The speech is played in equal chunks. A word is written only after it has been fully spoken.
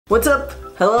What's up?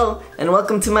 Hello and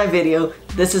welcome to my video.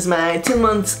 This is my 2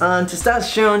 months on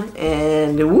testosterone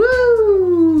and woo!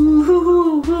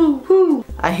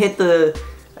 I hit the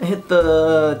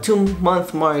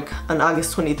 2-month mark on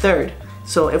August 23rd.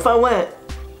 So if I went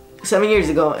 7 years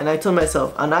ago and I told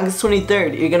myself on August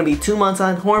 23rd you're gonna be 2 months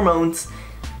on hormones,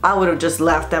 I would have just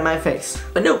laughed at my face.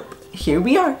 But nope, here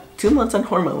we are, 2 months on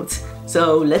hormones.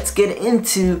 So let's get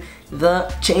into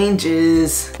the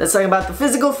changes. Let's talk about the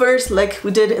physical first, like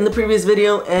we did in the previous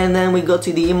video, and then we go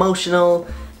to the emotional,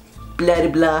 blah blah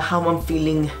blah, how I'm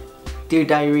feeling. Dear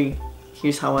diary,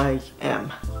 here's how I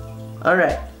am.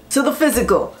 Alright, so the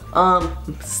physical.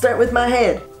 Start with my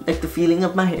head. Like the feeling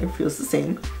of my hair feels the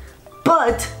same.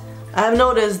 But I've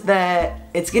noticed that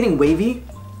it's getting wavy.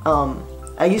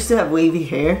 I used to have wavy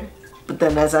hair, but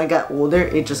then as I got older,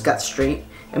 it just got straight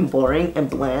and boring and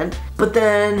bland. But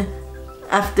then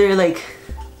after like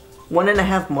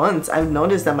 1.5 months, I've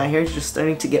noticed that my hair is just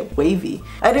starting to get wavy.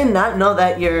 I did not know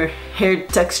that your hair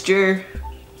texture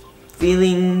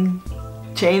feeling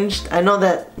changed. I know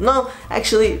that, no,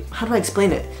 actually, how do I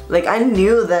explain it? Like I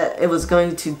knew that it was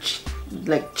going to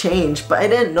change, but I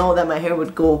didn't know that my hair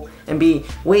would go and be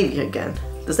wavy again.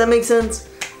 Does that make sense?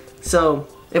 So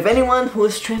if anyone who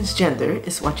is transgender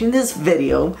is watching this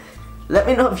video, let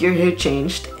me know if your hair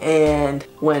changed and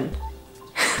when.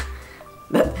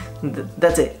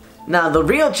 That's it. Now the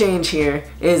real change here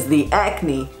is the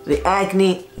acne.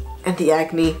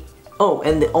 Oh,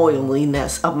 and the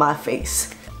oiliness of my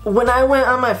face. When I went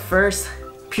on my first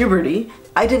puberty,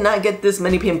 I did not get this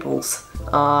many pimples.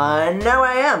 Now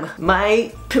I am.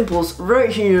 My pimples right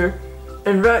here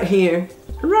and right here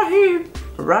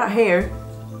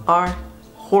are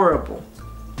horrible.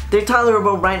 They're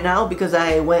tolerable right now because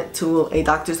I went to a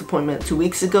doctor's appointment 2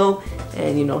 weeks ago,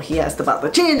 and you know, he asked about the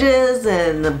changes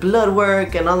and the blood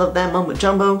work and all of that mumbo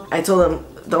jumbo. I told him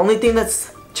the only thing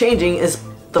that's changing is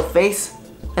the face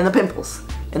and the pimples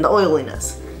and the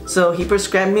oiliness. So he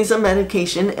prescribed me some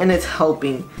medication and it's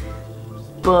helping,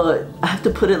 but I have to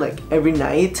put it like every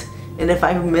night, and if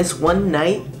I miss one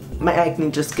night, my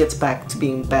acne just gets back to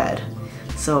being bad.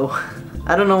 So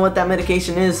I don't know what that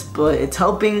medication is, but it's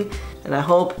helping. And I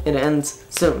hope it ends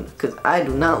soon, because I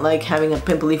do not like having a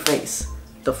pimply face.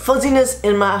 The fuzziness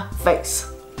in my face,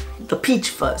 the peach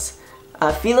fuzz,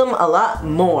 I feel them a lot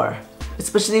more,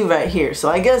 especially right here. So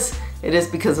I guess it is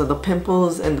because of the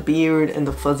pimples and the beard and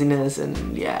the fuzziness,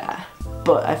 and yeah.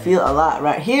 But I feel a lot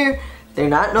right here. They're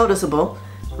not noticeable.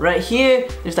 Right here,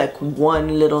 there's like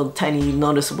one little tiny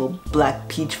noticeable black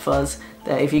peach fuzz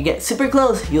that if you get super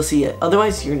close, you'll see it.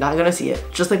 Otherwise, you're not gonna see it,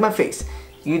 just like my face.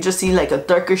 You just see like a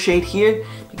darker shade here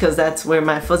because that's where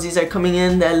my fuzzies are coming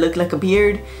in that look like a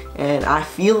beard, and I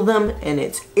feel them and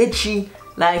it's itchy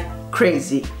like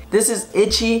crazy. This is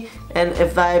itchy, and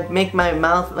if I make my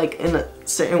mouth like in a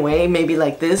certain way, maybe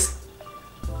like this,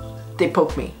 they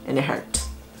poke me and it hurts.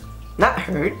 Not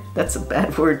hurt, that's a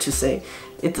bad word to say.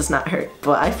 It does not hurt,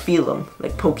 but I feel them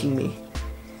like poking me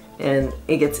and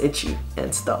it gets itchy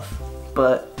and stuff.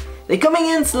 But they're coming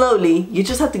in slowly. You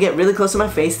just have to get really close to my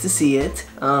face to see it.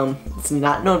 It's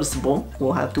not noticeable.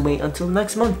 We'll have to wait until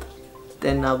next month.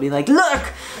 Then I'll be like, look,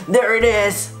 there it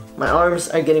is. My arms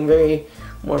are getting very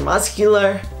more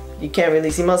muscular. You can't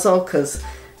really see muscle because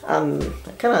I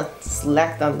kind of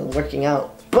slacked on the working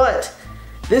out. But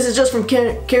this is just from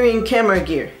carrying camera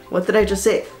gear. What did I just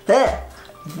say?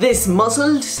 These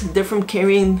muscles, they're from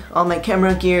carrying all my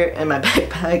camera gear and my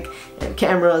backpack and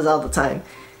cameras all the time.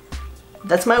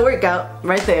 That's my workout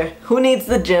right there. Who needs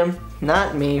the gym?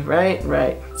 Not me, right?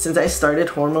 Right. Since I started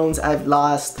hormones, I've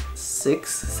lost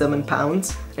 6-7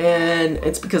 pounds. And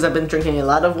it's because I've been drinking a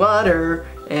lot of water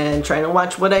and trying to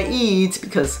watch what I eat,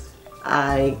 because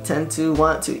I tend to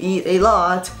want to eat a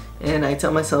lot. And I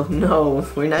tell myself, no,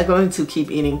 we're not going to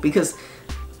keep eating, because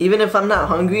even if I'm not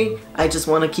hungry, I just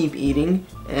want to keep eating.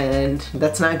 And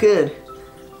that's not good,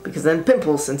 because then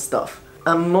pimples and stuff.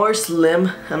 I'm more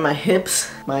slim on my hips,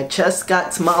 my chest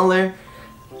got smaller.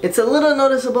 It's a little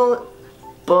noticeable,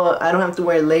 but I don't have to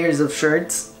wear layers of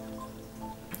shirts.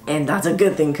 And that's a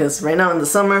good thing, because right now in the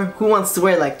summer, who wants to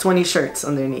wear like 20 shirts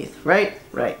underneath, right?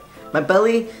 Right. My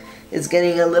belly is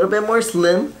getting a little bit more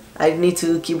slim. I need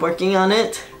to keep working on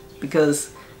it, because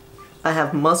I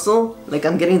have muscle, like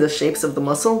I'm getting the shapes of the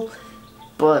muscle,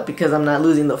 but because I'm not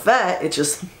losing the fat, it's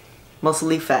just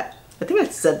muscly fat. I think I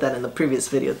said that in the previous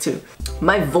video too.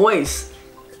 My voice,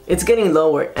 it's getting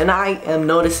lower, and I am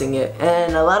noticing it,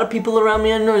 and a lot of people around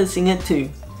me are noticing it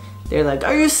too. They're like,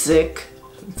 are you sick?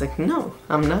 It's like, no,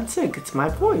 I'm not sick, it's my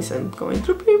voice, I'm going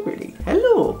through puberty.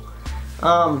 Hello.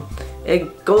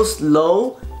 It goes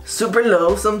low, super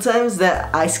low sometimes, that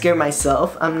I scare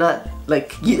myself. I'm not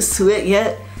like used to it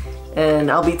yet,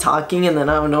 and I'll be talking and then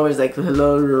out of nowhere it's like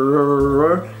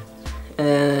hello,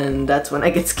 and that's when I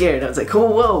get scared. I was like, oh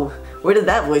whoa, where did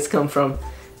that voice come from?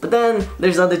 But then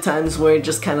there's other times where it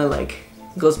just kind of like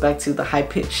goes back to the high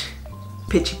pitchy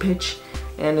pitch,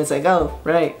 and it's like, oh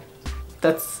right,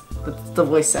 that's the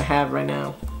voice I have right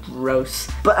now. Gross.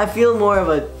 But I feel more of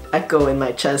an echo in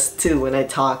my chest too when I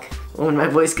talk, when my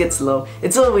voice gets low.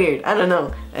 It's so weird. I don't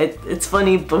know. It's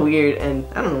funny but weird, and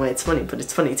I don't know why it's funny, but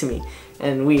it's funny to me.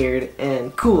 And weird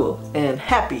and cool and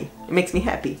happy. It makes me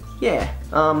happy. Yeah.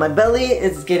 My belly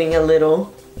is getting a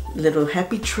little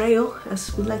happy trail,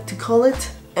 as we like to call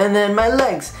it. And then my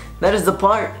legs. That is the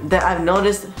part that I've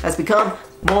noticed has become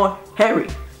more hairy.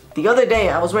 The other day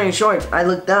I was wearing shorts. I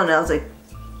looked down and I was like,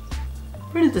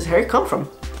 where did this hair come from?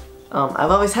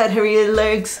 I've always had hairy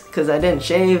legs because I didn't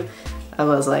shave. I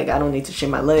was like, I don't need to shave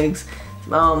my legs.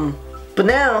 But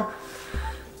now,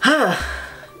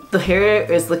 the hair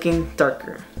is looking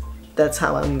darker. That's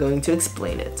how I'm going to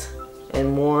explain it.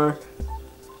 And more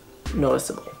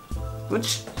noticeable.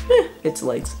 Which, it's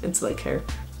like hair.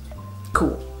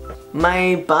 Cool.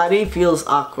 My body feels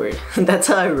awkward. That's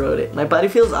how I wrote it. My body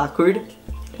feels awkward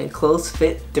and clothes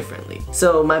fit differently.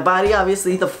 So my body,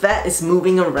 obviously, the fat is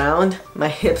moving around. My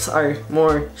hips are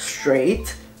more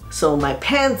straight. So my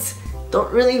pants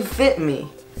don't really fit me.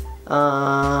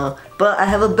 But I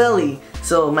have a belly,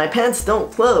 so my pants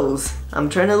don't close. I'm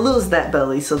trying to lose that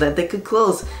belly so that they could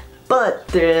close. But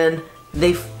then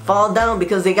they fall down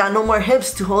because they got no more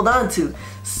hips to hold on to.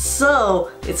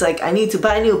 So it's like I need to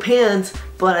buy new pants,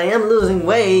 but I am losing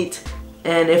weight.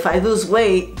 And if I lose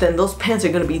weight, then those pants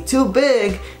are gonna be too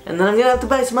big, and then I'm gonna have to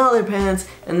buy smaller pants,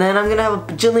 and then I'm gonna have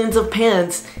bajillions of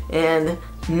pants, and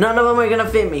none of them are gonna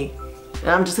fit me. And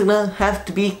I'm just gonna have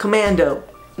to be commando.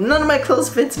 None of my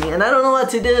clothes fits me, and I don't know what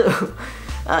to do.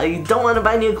 You don't want to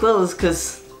buy new clothes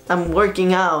because I'm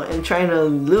working out and trying to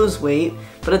lose weight,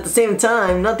 but at the same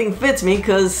time, nothing fits me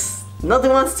because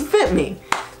nothing wants to fit me.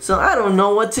 So I don't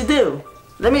know what to do.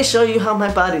 Let me show you how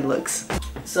my body looks.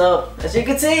 So, as you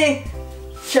can see,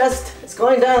 chest is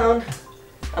going down.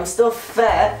 I'm still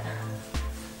fat.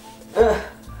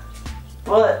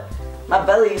 But my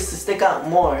belly used to stick out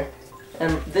more.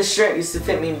 And this shirt used to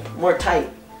fit me more tight.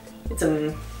 It's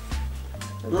a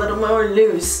little more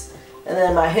loose. And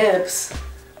then my hips,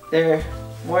 they're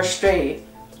more straight,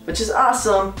 which is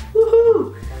awesome.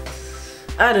 Woohoo!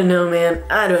 I don't know, man.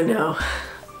 I don't know.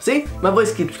 See? My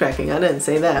voice keeps cracking. I didn't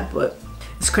say that, but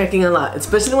it's cracking a lot.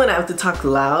 Especially when I have to talk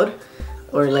loud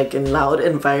or like in loud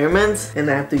environments and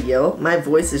I have to yell. My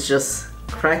voice is just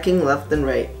cracking left and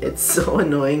right. It's so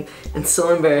annoying and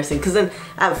so embarrassing because then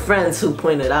I have friends who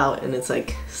point it out and it's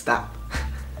like, stop.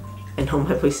 I know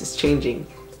my voice is changing.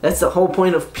 That's the whole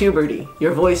point of puberty.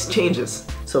 Your voice changes.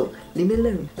 So leave me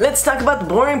alone. Let's talk about the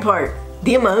boring part.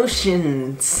 The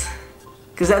emotions.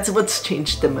 Because that's what's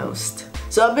changed the most.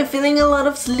 So I've been feeling a lot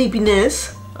of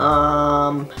sleepiness.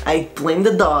 I blame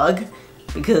the dog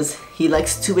because he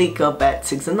likes to wake up at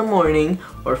 6 in the morning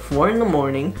or 4 in the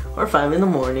morning or 5 in the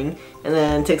morning, and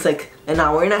then it takes like an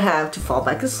hour and a half to fall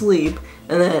back asleep,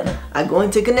 and then I go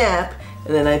and take a nap,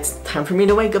 and then it's time for me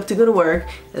to wake up to go to work,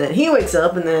 and then he wakes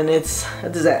up and then it's a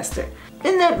disaster.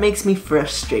 And that makes me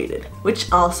frustrated,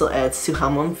 which also adds to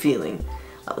how I'm feeling.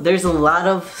 There's a lot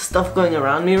of stuff going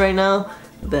around me right now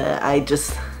that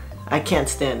I can't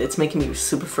stand. It's making me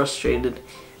super frustrated.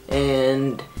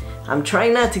 And I'm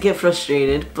trying not to get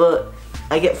frustrated, but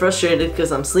I get frustrated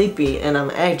because I'm sleepy and I'm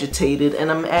agitated and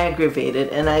I'm aggravated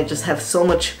and I just have so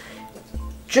much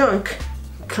junk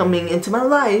coming into my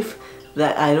life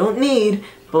that I don't need,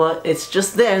 but it's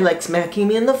just there like smacking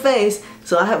me in the face.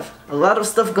 So I have a lot of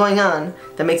stuff going on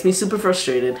that makes me super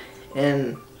frustrated,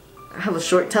 and I have a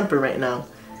short temper right now.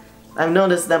 I've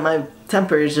noticed that my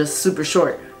temper is just super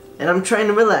short and I'm trying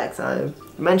to relax. I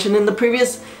mentioned in the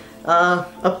previous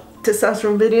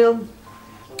testosterone video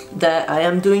that I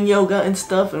am doing yoga and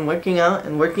stuff and working out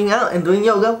and doing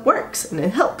yoga works and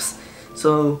it helps.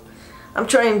 So I'm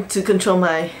trying to control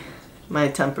my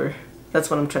temper. That's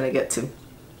what I'm trying to get to.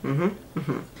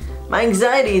 My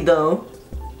anxiety though,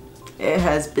 it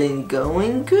has been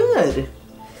going good.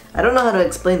 I don't know how to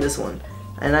explain this one.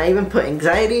 And I even put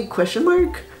anxiety question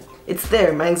mark. It's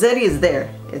there. My anxiety is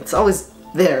there. It's always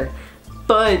there.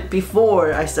 But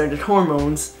before I started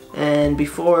hormones and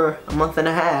before a month and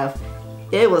a half,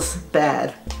 it was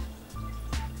bad.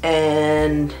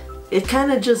 And it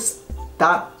kind of just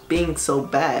stopped being so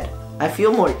bad. I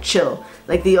feel more chill.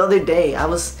 Like the other day, I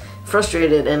was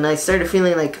frustrated and I started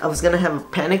feeling like I was gonna have a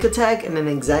panic attack and an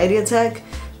anxiety attack,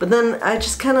 but then I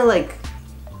just kind of like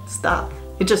stopped.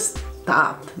 It just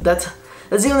stopped. That's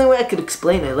the only way I could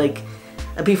explain it. Like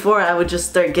Before I would just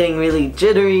start getting really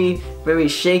jittery, very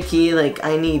shaky, like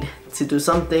I need to do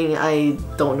something, I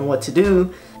don't know what to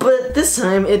do. But this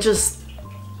time it just,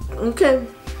 okay,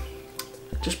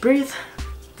 just breathe,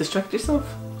 distract yourself,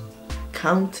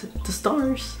 count the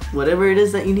stars, whatever it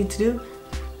is that you need to do,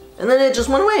 and then it just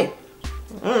went away.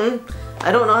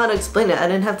 I don't know how to explain it. I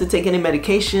didn't have to take any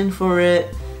medication for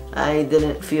it. I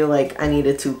didn't feel like I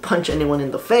needed to punch anyone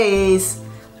in the face,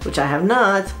 which I have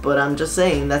not, but I'm just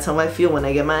saying that's how I feel when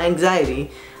I get my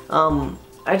anxiety.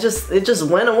 It just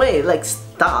went away, it like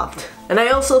stopped. And I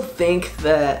also think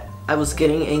that I was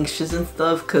getting anxious and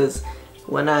stuff because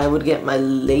when I would get my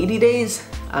lady days,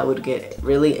 I would get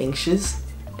really anxious,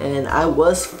 and I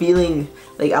was feeling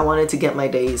like I wanted to get my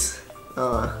days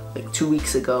like 2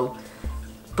 weeks ago,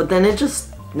 but then it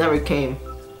just never came,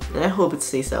 and I hope it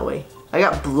stays that way. I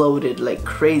got bloated like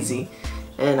crazy,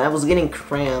 and I was getting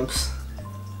cramps,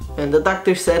 and the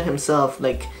doctor said himself,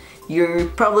 like, you're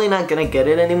probably not gonna get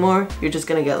it anymore, you're just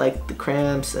gonna get like the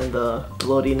cramps and the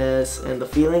bloatiness and the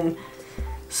feeling.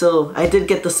 So I did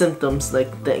get the symptoms,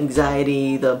 like the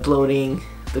anxiety, the bloating,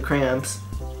 the cramps,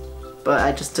 but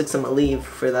I just took some Aleve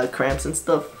for the cramps and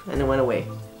stuff, and it went away.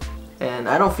 And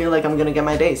I don't feel like I'm gonna get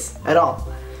my days at all,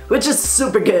 which is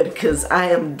super good because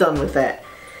I am done with that.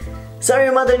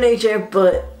 Sorry, Mother Nature,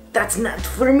 but that's not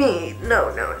for me.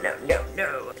 No, no, no, no,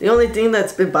 no. The only thing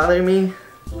that's been bothering me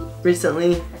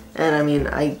recently, and I mean,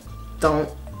 I don't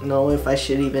know if I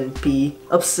should even be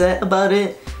upset about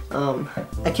it.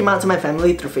 I came out to my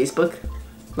family through Facebook,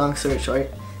 long story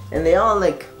short, and they all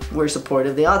like were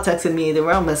supportive. They all texted me, they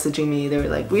were all messaging me, they were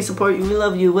like, we support you, we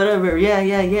love you, whatever, yeah,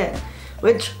 yeah, yeah.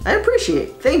 Which I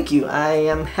appreciate, thank you, I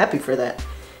am happy for that.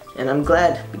 And I'm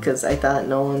glad because I thought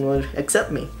no one would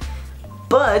accept me.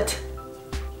 But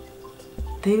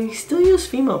they still use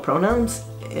female pronouns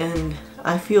and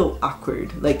I feel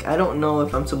awkward. Like I don't know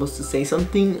if I'm supposed to say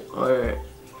something or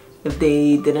if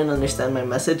they didn't understand my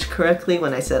message correctly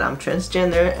when I said I'm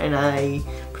transgender and I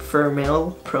prefer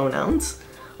male pronouns.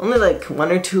 Only like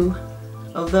 1 or 2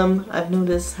 of them I've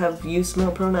noticed have used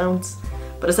male pronouns.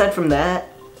 But aside from that,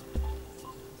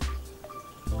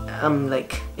 I'm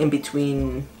like in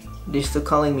between. They're still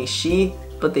calling me she,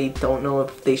 but they don't know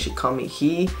if they should call me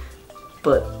he,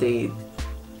 but they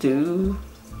do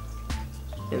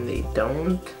and they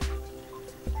don't.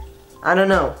 I don't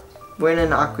know. We're in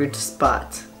an awkward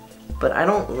spot, but I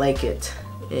don't like it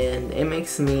and it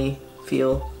makes me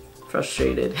feel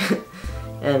frustrated.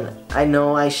 And I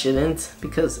know I shouldn't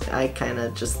because I kind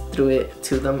of just threw it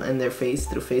to them in their face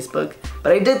through Facebook.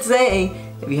 But I did say,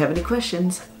 if you have any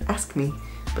questions, ask me.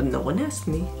 But no one asked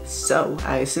me, so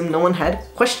I assume no one had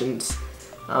questions.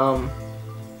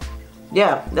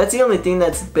 Yeah, that's the only thing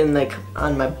that's been like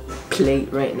on my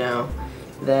plate right now.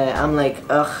 That I'm like,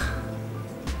 ugh,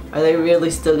 are they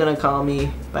really still gonna call me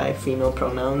by female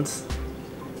pronouns?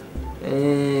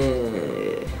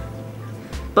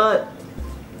 But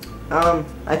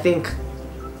I think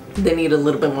they need a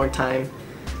little bit more time.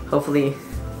 Hopefully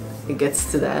it gets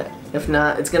to that. If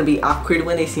not, it's gonna be awkward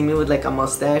when they see me with like a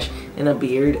mustache and a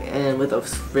beard and with a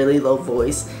really low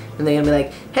voice, and they're gonna be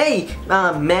like, hey,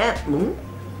 Matt,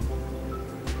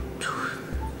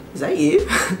 is that you?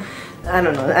 I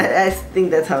don't know, I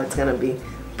think that's how it's gonna be,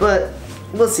 but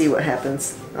we'll see what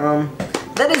happens.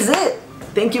 That is it.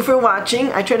 Thank you for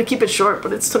watching. I try to keep it short,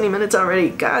 but it's 20 minutes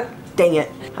already. God dang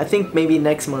it. I think maybe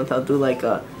next month I'll do like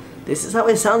a, this is how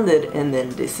I sounded, and then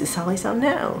this is how I sound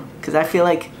now, because I feel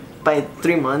like by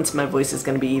 3 months my voice is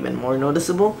going to be even more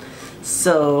noticeable.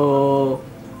 So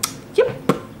yep,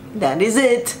 that is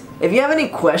it. If you have any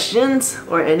questions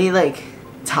or any like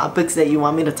topics that you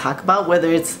want me to talk about,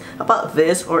 whether it's about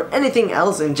this or anything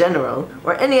else in general,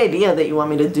 or any idea that you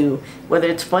want me to do, whether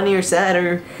it's funny or sad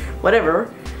or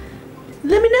whatever,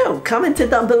 let me know. Comment it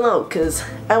down below because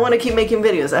I want to keep making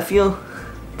videos. I feel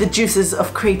the juices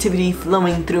of creativity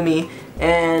flowing through me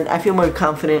and I feel more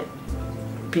confident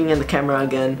being in the camera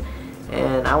again,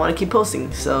 and I want to keep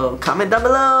posting. So comment down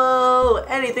below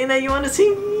anything that you want to see,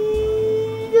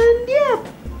 and yeah,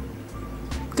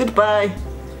 goodbye.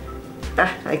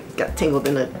 I got tangled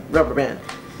in a rubber band.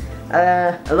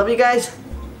 I love you guys.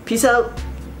 Peace out.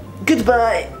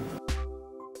 Goodbye.